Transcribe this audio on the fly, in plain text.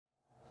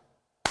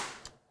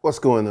What's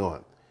going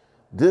on?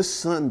 This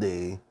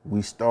Sunday,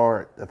 we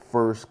start the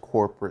first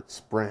corporate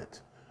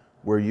sprint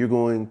where you're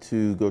going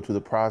to go through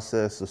the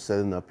process of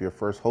setting up your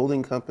first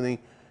holding company,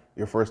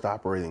 your first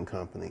operating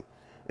company.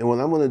 And what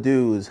I'm going to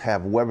do is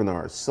have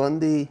webinars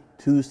Sunday,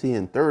 Tuesday,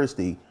 and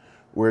Thursday,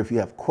 where if you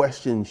have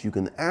questions, you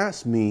can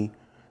ask me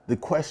the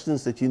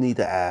questions that you need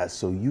to ask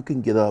so you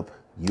can get up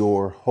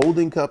your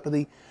holding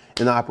company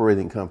and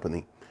operating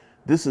company.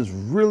 This is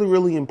really,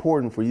 really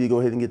important for you to go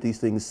ahead and get these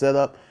things set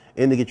up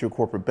and to get your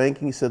corporate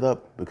banking set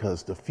up,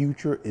 because the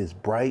future is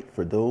bright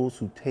for those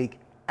who take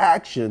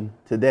action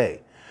today.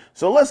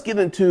 So let's get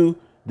into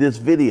this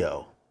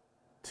video.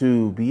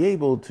 To be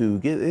able to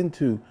get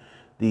into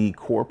the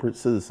corporate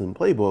citizen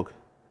playbook,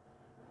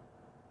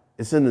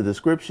 it's in the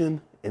description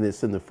and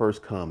it's in the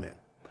first comment.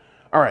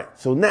 All right,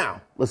 so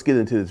now let's get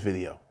into this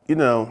video.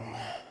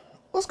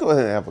 Let's go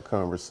ahead and have a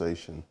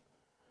conversation.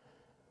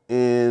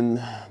 In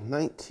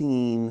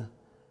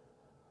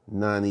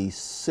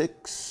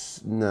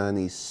 1996,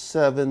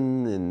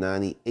 97, and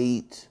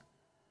 98,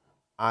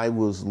 I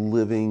was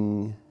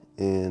living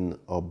in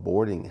a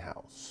boarding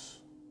house,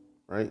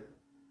 right?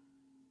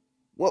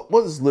 What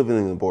does living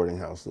in a boarding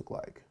house look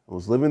like? I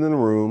was living in a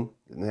room,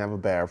 didn't have a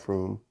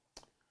bathroom.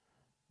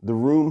 The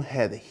room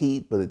had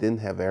heat, but it didn't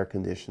have air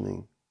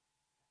conditioning.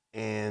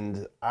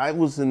 And I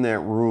was in that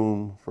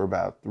room for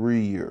about 3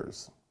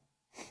 years.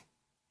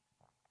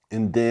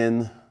 And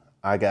then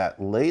I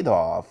got laid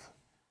off.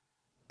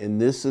 And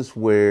this is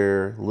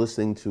where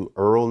listening to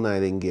Earl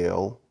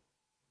Nightingale,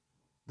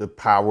 The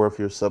Power of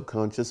Your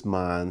Subconscious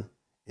Mind,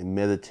 and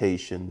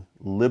meditation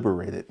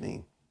liberated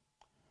me.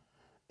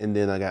 And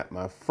then I got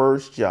my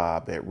first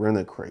job at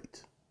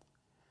Rent-A-Crate.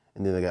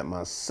 And then I got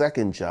my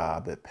second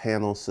job at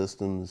Panel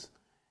Systems.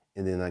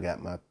 And then I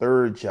got my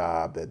third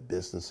job at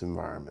Business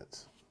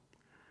Environments.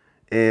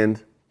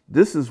 And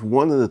this is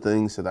one of the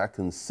things that I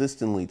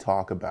consistently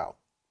talk about.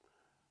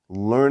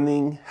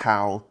 Learning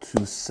how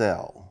to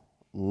sell.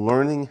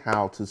 Learning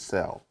how to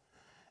sell.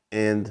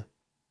 And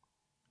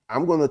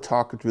I'm going to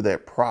talk you through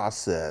that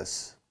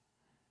process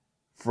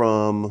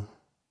from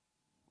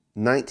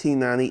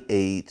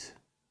 1998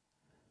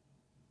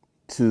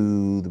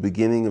 to the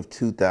beginning of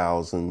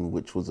 2000,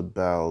 which was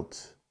about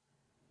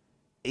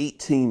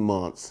 18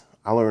 months.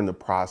 I learned the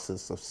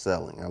process of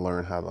selling. I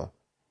learned how to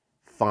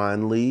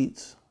find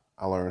leads.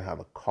 I learned how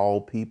to call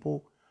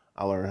people.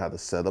 I learned how to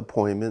set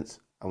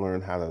appointments. I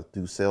learned how to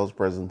do sales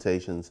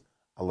presentations.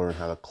 I learned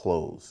how to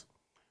close.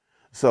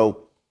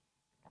 So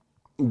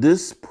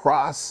this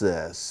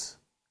process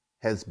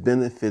has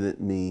benefited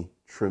me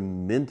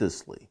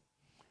tremendously.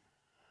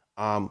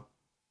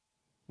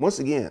 Once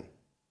again,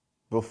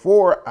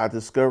 before I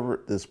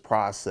discovered this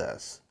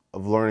process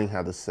of learning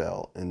how to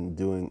sell and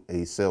doing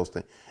a sales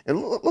thing,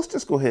 and let's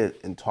just go ahead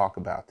and talk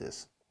about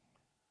this.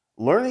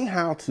 Learning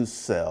how to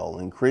sell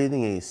and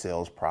creating a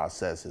sales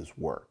process is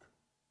work.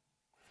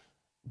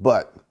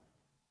 But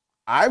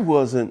I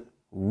wasn't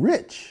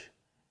rich.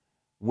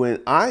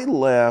 When I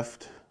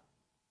left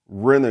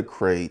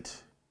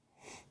Rent-A-Crate,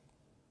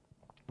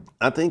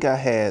 I think I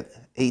had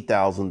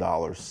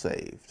 $8,000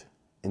 saved.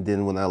 And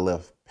then when I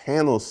left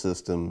Panel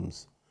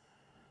Systems,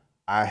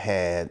 I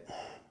had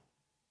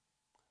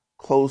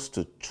close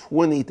to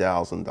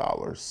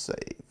 $20,000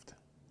 saved.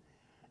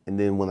 And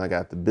then when I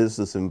got the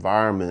Business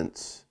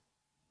Environments,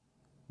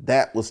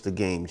 that was the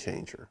game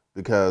changer,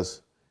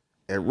 because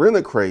at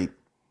Rent-A-Crate,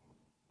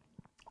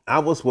 I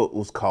was what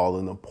was called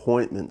an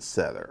appointment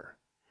setter.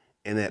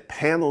 And at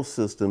Panel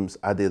Systems,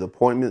 I did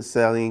appointment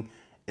setting,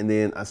 and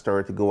then I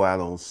started to go out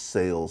on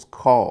sales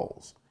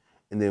calls.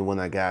 And then when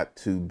I got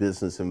to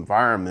Business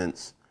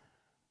Environments,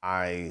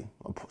 I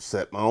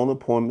set my own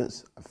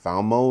appointments, I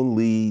found my own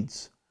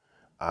leads,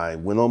 I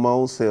went on my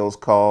own sales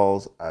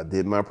calls, I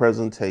did my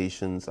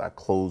presentations, I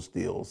closed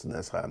deals, and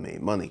that's how I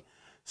made money.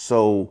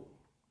 So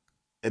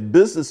at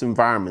Business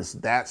Environments,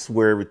 that's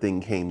where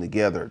everything came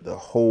together, the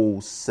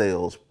whole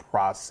sales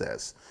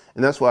process.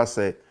 And that's why I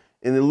say,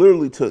 and it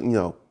literally took,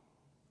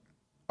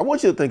 I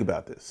want you to think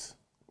about this,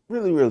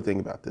 really, really think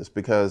about this,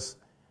 because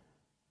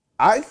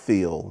I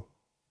feel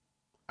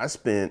I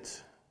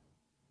spent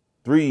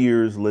 3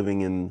 years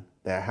living in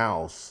that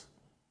house,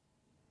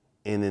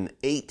 and in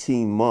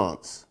 18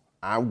 months,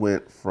 I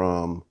went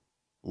from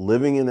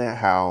living in that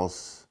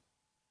house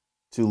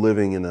to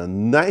living in a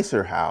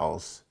nicer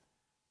house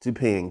to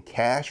paying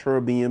cash for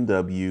a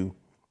BMW,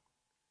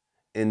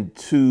 and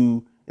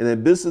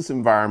in Business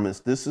Environments,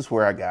 this is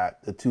where I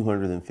got the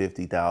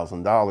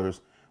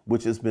 $250,000,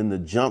 which has been the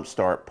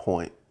jumpstart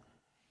point.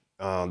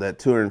 That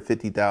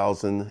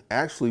 $250,000,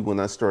 actually, when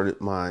I started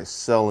my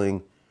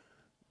selling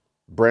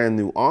brand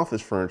new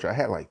office furniture, I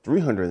had like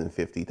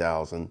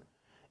 $350,000.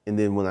 And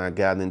then when I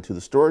got into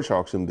the storage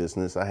auction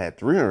business, I had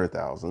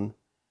 $300,000.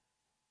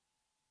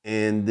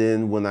 And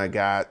then when I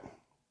got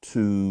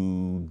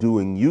to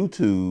doing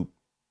YouTube,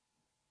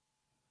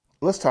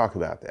 let's talk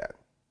about that.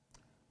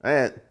 I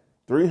had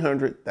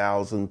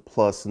 $300,000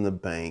 plus in the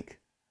bank.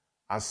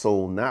 I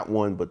sold not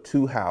one, but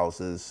 2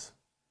 houses.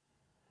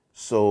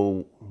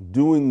 So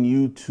doing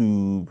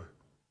YouTube,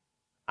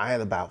 I had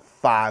about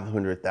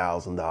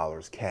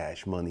 $500,000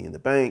 cash money in the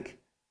bank,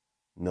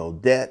 no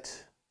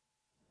debt,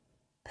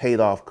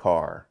 paid off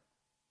car.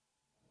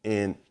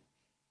 And,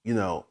 you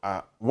know,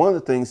 one of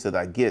the things that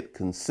I get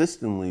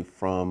consistently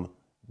from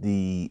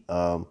the,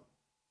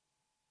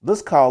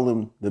 let's call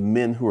them the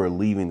men who are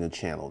leaving the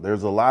channel.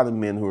 There's a lot of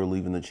men who are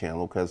leaving the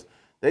channel because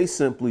they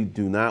simply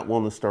do not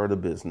want to start a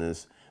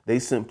business. They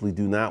simply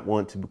do not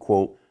want to,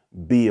 quote,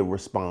 be a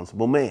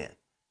responsible man.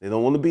 They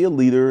don't want to be a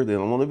leader. They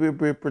don't want to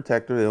be a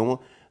protector. They don't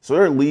want, so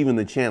they're leaving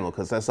the channel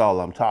because that's all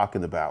I'm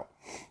talking about.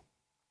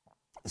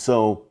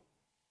 So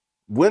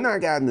when I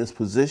got in this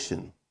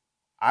position,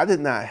 I did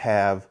not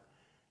have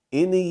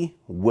any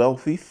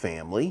wealthy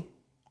family.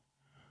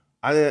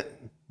 I did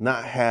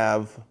not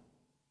have,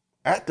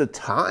 at the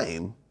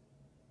time,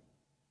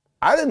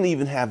 I didn't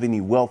even have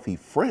any wealthy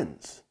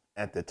friends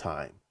at the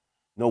time.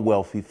 No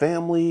wealthy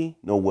family,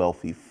 no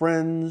wealthy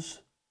friends,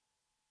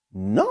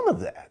 none of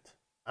that.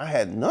 I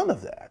had none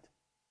of that.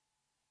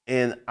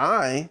 And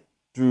I,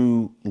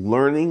 through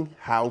learning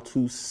how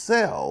to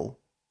sell,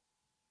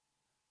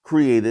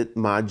 created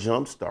my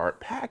Jumpstart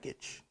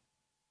package.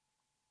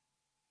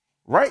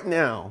 Right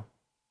now,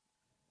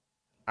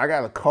 I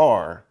got a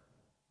car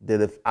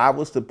that if I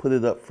was to put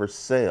it up for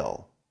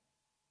sale,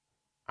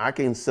 I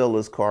can sell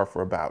this car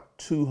for about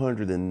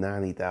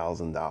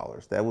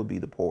 $290,000. That would be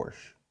the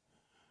Porsche.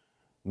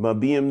 My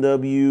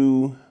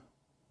BMW,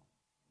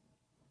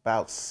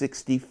 about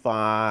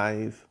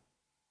 65.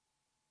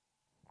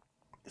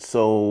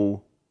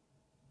 So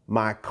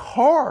my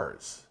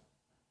cars,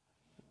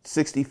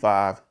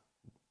 65.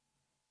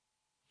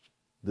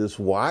 This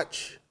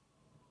watch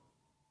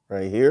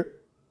right here.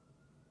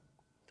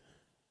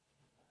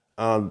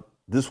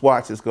 This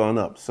watch has gone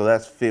up, so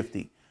that's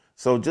 50.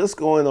 So just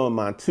going on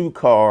my two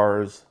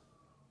cars,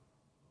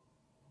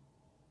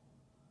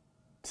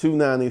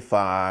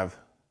 295,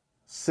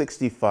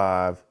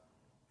 65,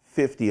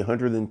 50,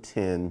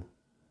 110.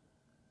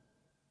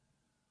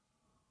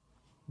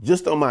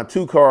 Just on my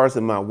two cars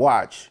and my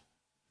watch,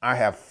 I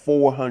have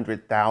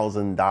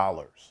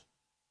 $400,000.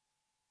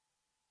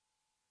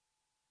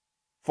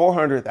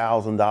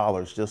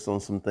 $400,000 just on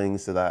some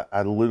things that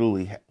I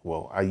literally,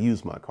 well, I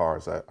use my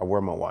cars. I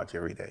wear my watch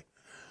every day.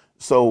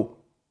 So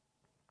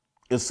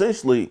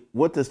essentially,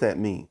 what does that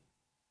mean?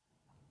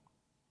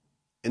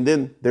 And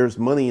then there's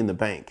money in the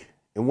bank.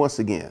 And once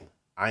again,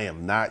 I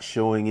am not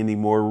showing any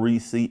more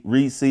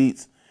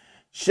receipts.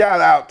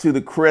 Shout out to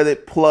the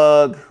credit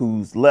plug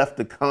who's left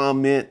a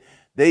comment.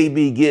 They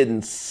be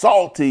getting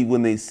salty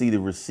when they see the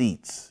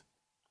receipts.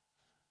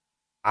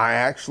 I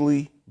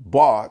actually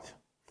bought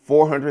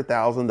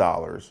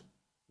 $400,000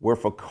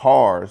 worth of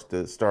cars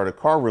to start a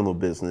car rental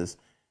business,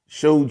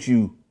 showed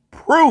you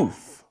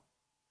proof,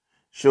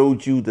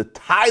 showed you the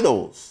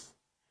titles,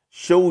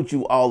 showed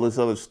you all this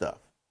other stuff,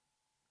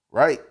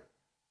 right?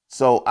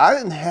 So I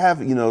didn't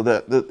have, you know,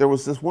 there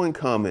was this one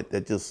comment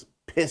that just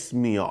pissed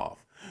me off.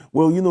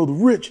 Well, you know, the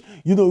rich,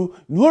 you know,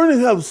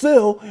 learning how to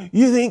sell,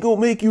 you ain't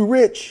gonna make you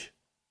rich.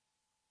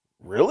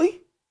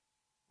 Really?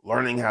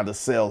 Learning how to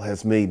sell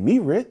has made me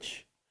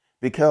rich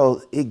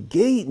because it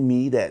gave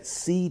me that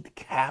seed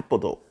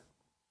capital.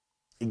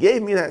 It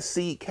gave me that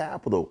seed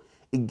capital.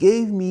 It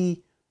gave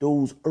me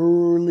those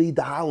early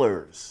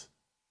dollars.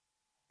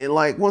 And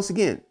like, once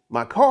again,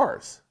 my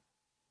cars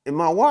and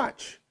my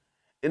watch.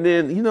 And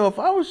then, you know, if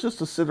I was just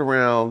to sit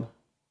around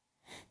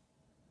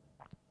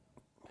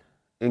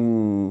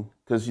and,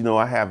 because, you know,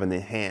 I have an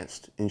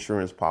enhanced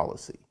insurance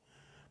policy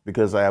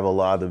because I have a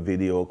lot of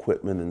video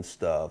equipment and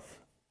stuff.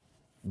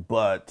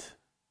 But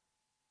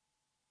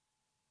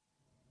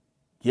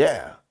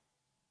yeah,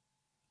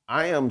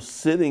 I am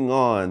sitting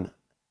on,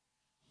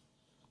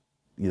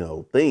 you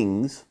know,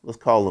 things, let's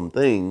call them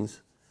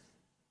things,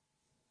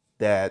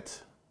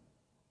 that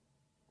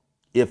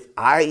if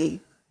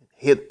I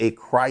hit a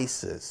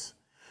crisis,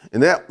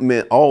 and that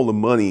meant all the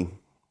money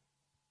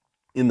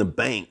in the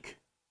bank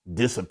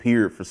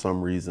disappeared for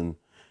some reason,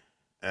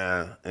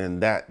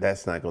 and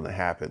that's not going to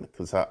happen,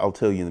 because I'll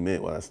tell you in a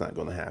minute why that's not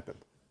going to happen.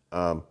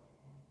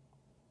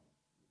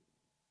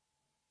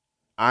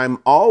 I'm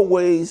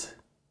always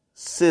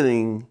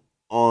sitting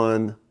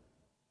on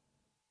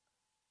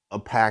a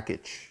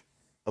package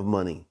of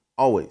money,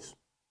 always.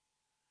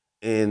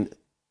 And,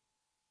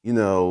 you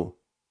know,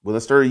 when I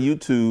started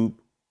YouTube,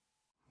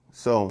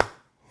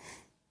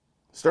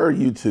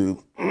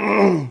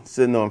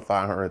 sitting on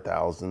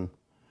 500,000,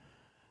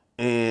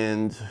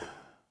 and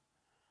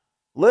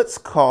let's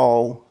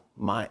call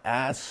my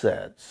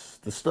assets,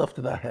 the stuff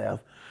that I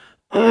have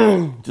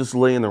just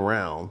laying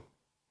around,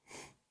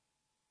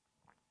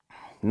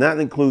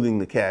 not including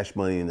the cash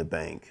money in the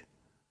bank,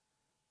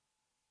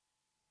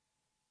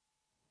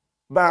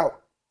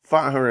 about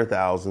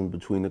 500,000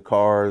 between the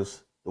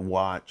cars, the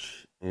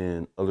watch,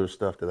 and other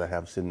stuff that I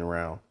have sitting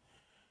around.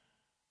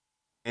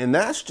 And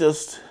that's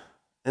just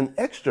an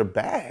extra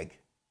bag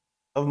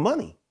of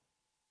money.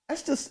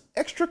 That's just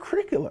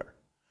extracurricular.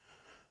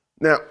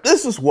 Now,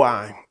 this is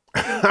why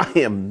I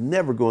am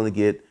never going to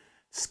get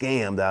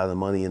scammed out of the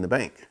money in the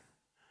bank.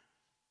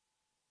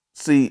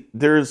 See,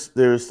 there's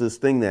this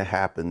thing that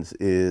happens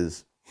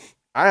is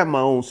I have my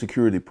own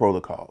security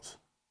protocols.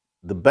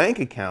 The bank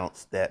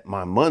accounts that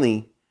my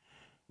money,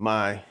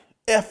 my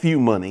FU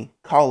money,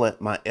 call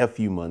it my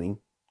FU money,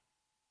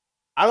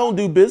 I don't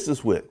do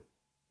business with.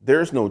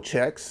 There's no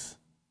checks.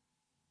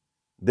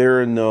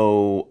 There are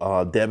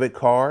no debit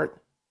card.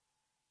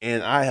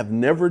 And I have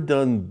never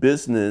done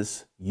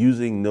business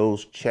using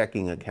those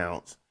checking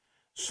accounts.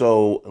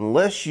 So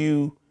unless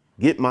you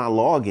get my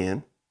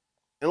login,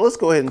 and let's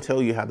go ahead and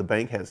tell you how the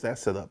bank has that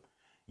set up.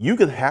 You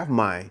can have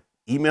my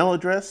email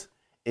address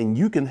and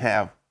you can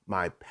have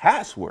my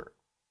password,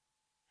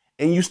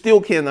 and you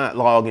still cannot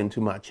log into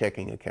my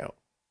checking account.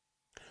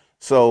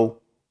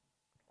 So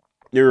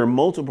there are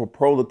multiple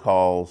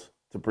protocols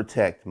to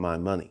protect my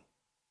money.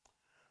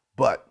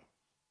 But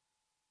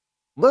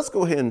let's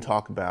go ahead and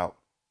talk about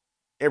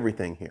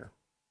everything here.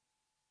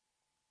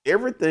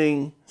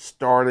 Everything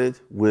started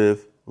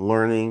with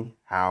learning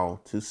how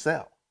to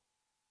sell.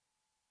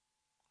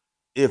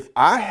 If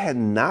I had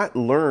not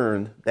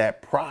learned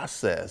that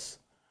process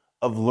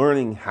of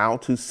learning how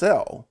to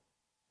sell,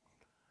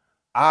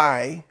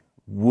 I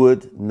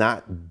would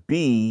not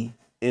be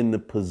in the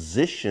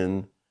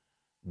position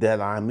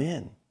that I'm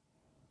in.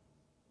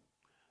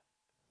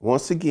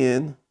 Once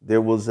again,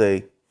 there was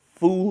a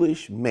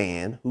foolish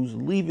man who's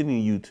leaving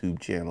the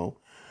YouTube channel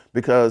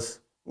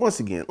because,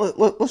 once again,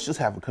 let's just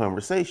have a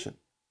conversation.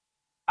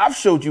 I've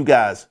showed you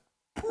guys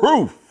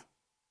proof.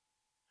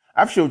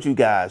 I've showed you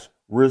guys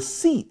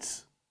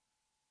receipts.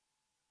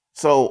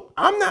 So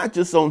I'm not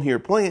just on here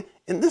playing.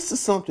 And this is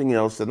something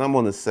else that I'm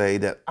going to say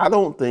that I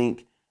don't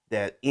think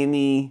that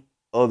any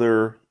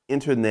other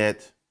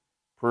internet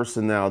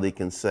personality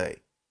can say.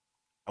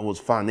 I was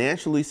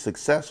financially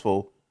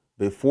successful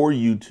before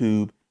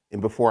YouTube and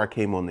before I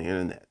came on the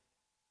internet.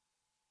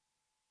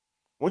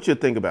 I want you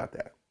to think about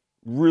that.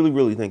 Really,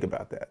 really think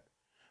about that.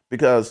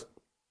 Because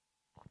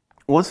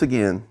once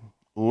again,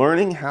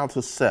 learning how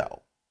to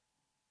sell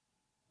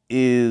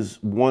is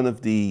one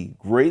of the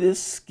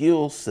greatest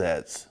skill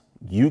sets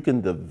you can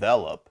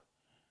develop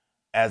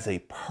as a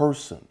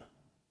person.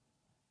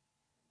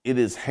 It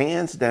is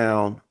hands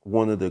down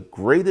one of the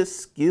greatest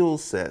skill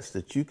sets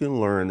that you can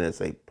learn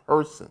as a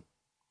person.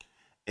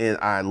 And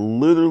I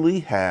literally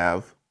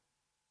have,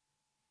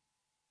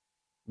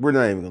 we're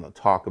not even going to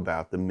talk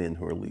about the men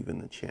who are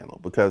leaving the channel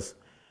because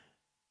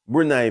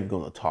we're not even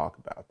going to talk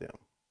about them.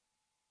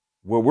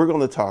 What we're going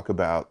to talk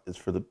about is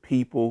for the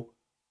people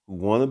who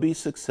want to be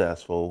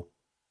successful,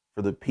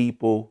 for the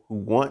people who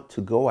want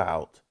to go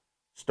out,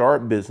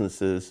 start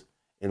businesses,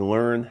 and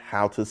learn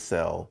how to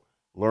sell,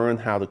 learn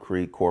how to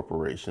create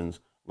corporations,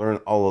 learn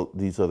all of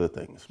these other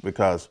things.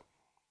 Because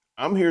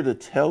I'm here to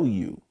tell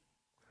you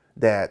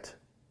that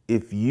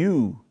if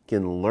you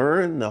can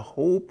learn the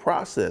whole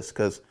process,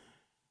 because,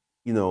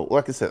 you know,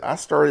 like I said, I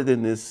started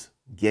in this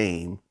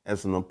game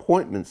as an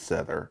appointment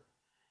setter,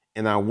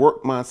 and I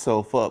worked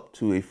myself up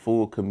to a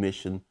full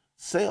commission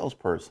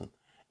salesperson.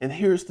 And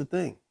here's the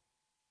thing.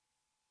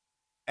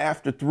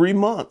 After 3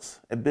 months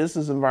at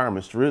Business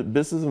Environments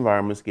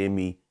gave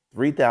me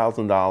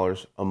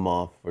 $3,000 a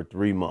month for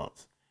 3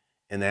 months.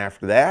 And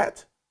after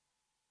that,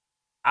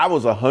 I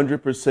was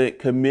 100%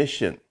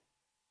 commission.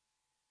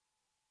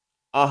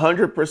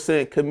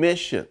 100%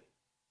 commission.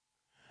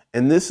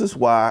 And this is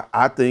why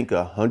I think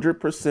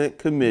 100%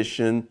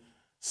 commission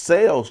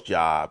sales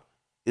job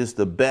is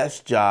the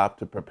best job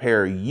to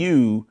prepare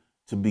you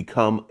to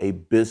become a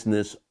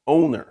business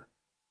owner.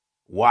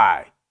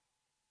 Why?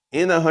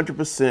 In a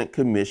 100%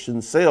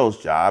 commission sales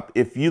job,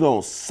 if you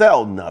don't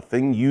sell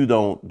nothing, you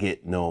don't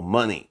get no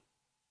money.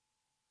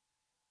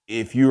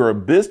 If you're a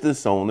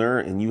business owner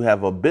and you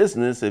have a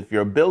business, if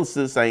your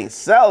business ain't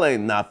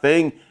selling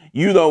nothing,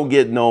 you don't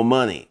get no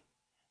money.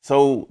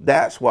 So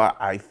that's why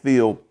I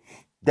feel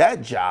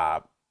that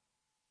job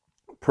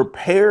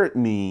prepared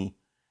me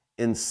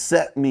and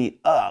set me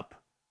up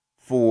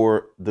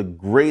for the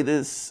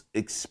greatest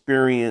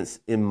experience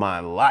in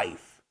my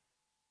life.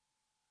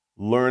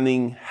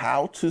 Learning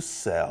how to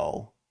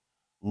sell,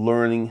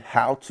 learning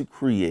how to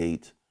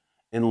create,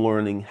 and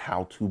learning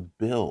how to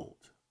build.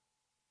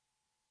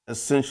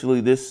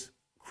 Essentially, this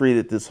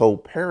created this whole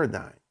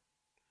paradigm.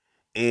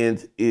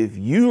 And if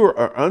you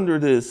are under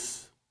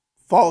this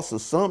false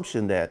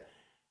assumption that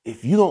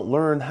if you don't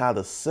learn how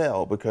to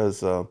sell,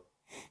 because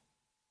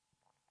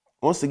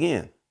once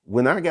again,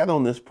 when I got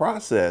on this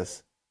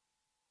process,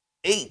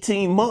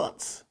 18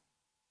 months,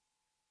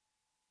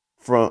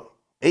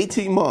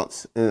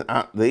 and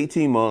the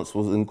 18 months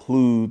was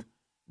include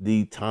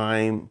the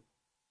time,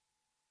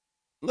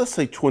 let's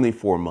say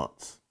 24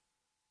 months,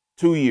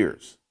 2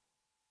 years.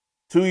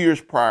 2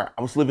 years prior,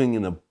 I was living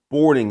in a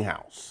boarding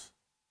house.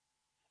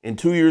 In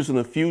 2 years in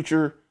the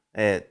future,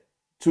 I had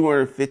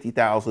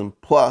 $250,000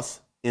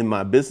 plus in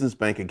my business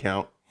bank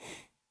account,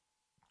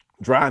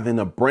 driving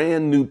a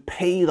brand new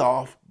paid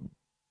off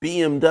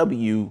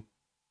BMW,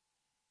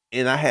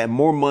 and I had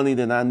more money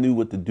than I knew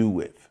what to do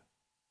with.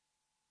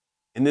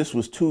 And this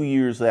was 2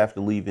 years after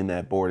leaving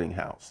that boarding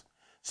house.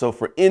 So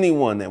for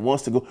anyone that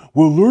wants to go,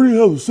 well, learning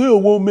how to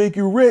sell won't make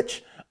you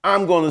rich,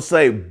 I'm going to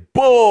say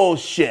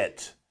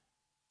bullshit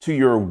to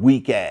your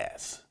weak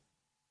ass,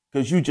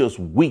 because you just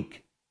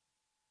weak,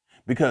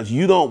 because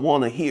you don't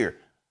want to hear.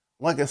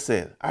 Like I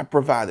said, I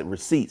provided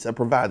receipts, I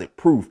provided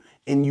proof,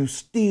 and you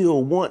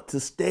still want to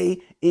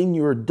stay in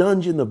your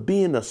dungeon of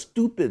being a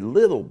stupid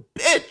little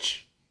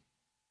bitch.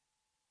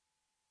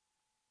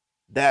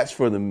 That's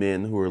for the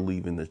men who are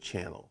leaving the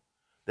channel.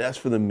 That's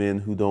for the men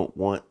who don't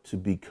want to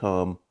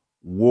become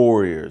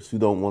warriors, who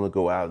don't want to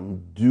go out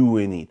and do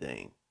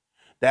anything.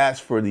 That's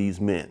for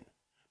these men,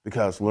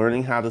 because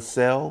learning how to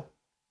sell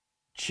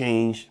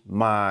changed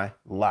my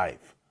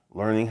life.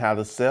 Learning how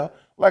to sell,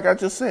 like I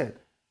just said,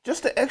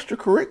 just the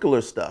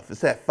extracurricular stuff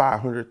is at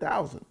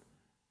 $500,000.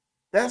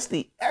 That's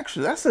the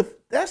extra.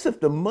 That's if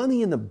the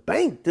money in the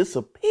bank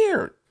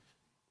disappeared.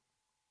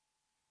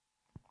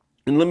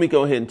 And let me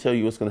go ahead and tell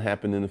you what's going to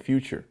happen in the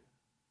future.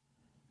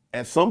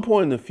 At some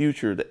point in the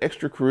future, the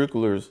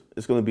extracurriculars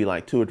is going to be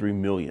like 2 or 3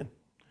 million.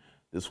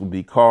 This will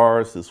be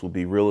cars. This will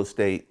be real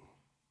estate.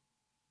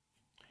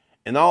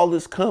 And all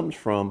this comes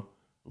from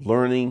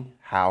learning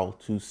how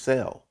to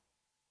sell.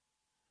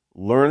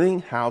 Learning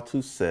how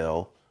to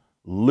sell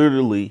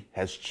literally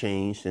has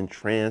changed and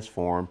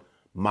transformed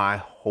my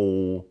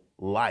whole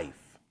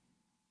life.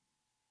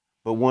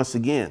 But once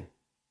again,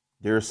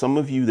 there are some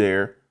of you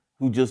there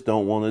who just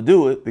don't want to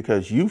do it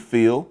because you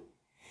feel,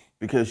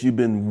 because you've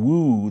been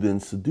wooed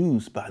and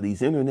seduced by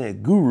these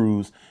internet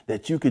gurus,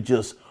 that you could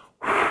just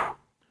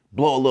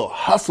blow a little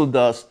hustle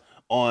dust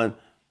on,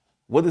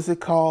 what is it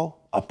called?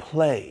 A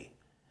play.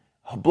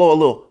 Blow a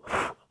little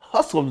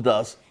hustle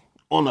dust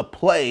on a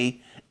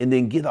play and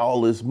then get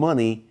all this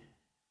money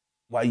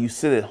while you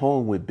sit at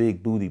home with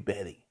Big Booty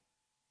Betty.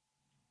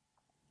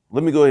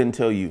 Let me go ahead and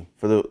tell you,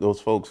 for those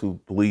folks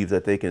who believe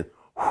that they can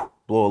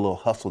blow a little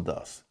hustle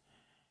dust,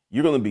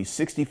 you're going to be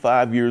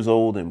 65 years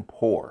old and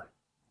poor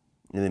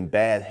and in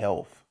bad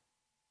health.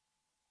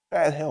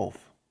 Bad health.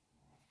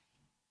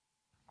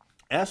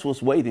 That's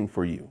what's waiting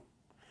for you.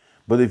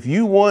 But if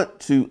you want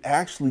to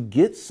actually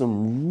get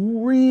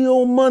some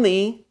real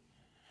money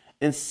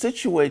and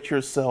situate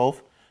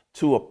yourself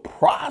to a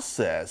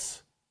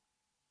process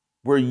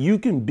where you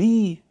can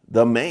be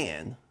the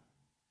man,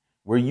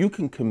 where you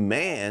can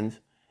command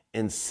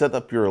and set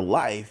up your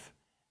life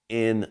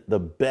in the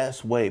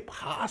best way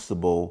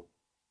possible,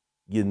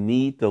 you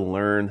need to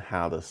learn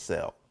how to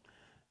sell.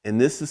 And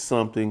this is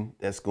something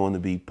that's going to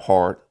be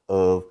part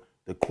of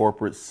the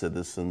corporate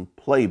citizen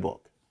playbook.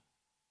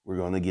 We're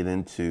going to get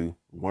into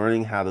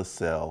learning how to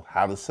sell,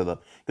 how to set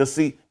up. Because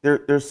see,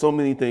 there's so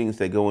many things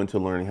that go into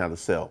learning how to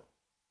sell.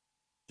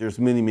 There's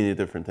many, many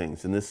different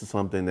things. And this is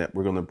something that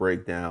we're going to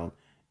break down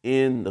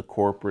in the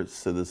corporate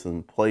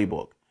citizen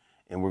playbook.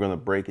 And we're going to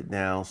break it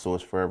down so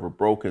it's forever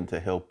broken to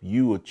help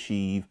you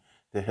achieve,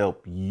 to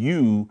help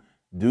you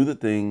do the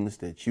things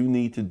that you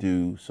need to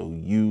do so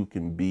you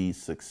can be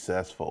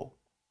successful.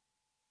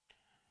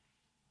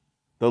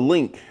 The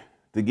link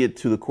to get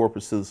to the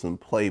corporate citizen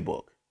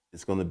playbook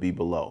is going to be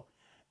below.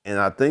 And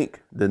I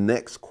think the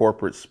next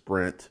corporate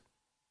sprint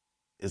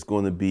is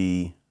going to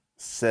be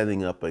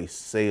setting up a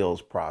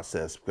sales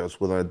process, because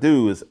what I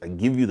do is I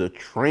give you the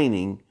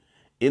training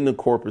in the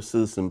corporate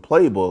citizen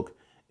playbook,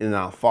 and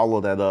I'll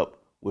follow that up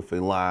with a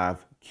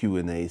live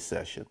Q&A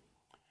session.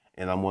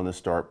 And I'm going to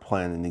start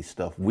planning these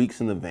stuff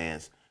weeks in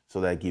advance so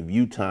that I give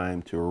you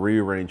time to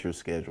rearrange your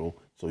schedule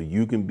so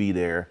you can be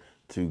there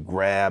to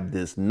grab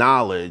this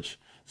knowledge,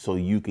 so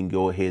you can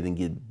go ahead and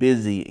get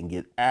busy and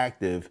get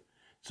active,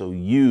 so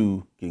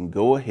you can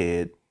go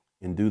ahead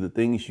and do the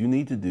things you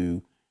need to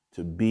do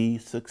to be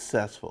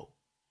successful.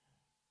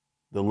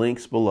 The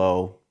link's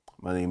below.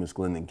 My name is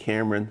Glendon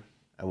Cameron.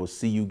 I will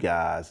see you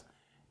guys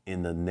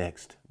in the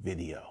next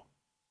video.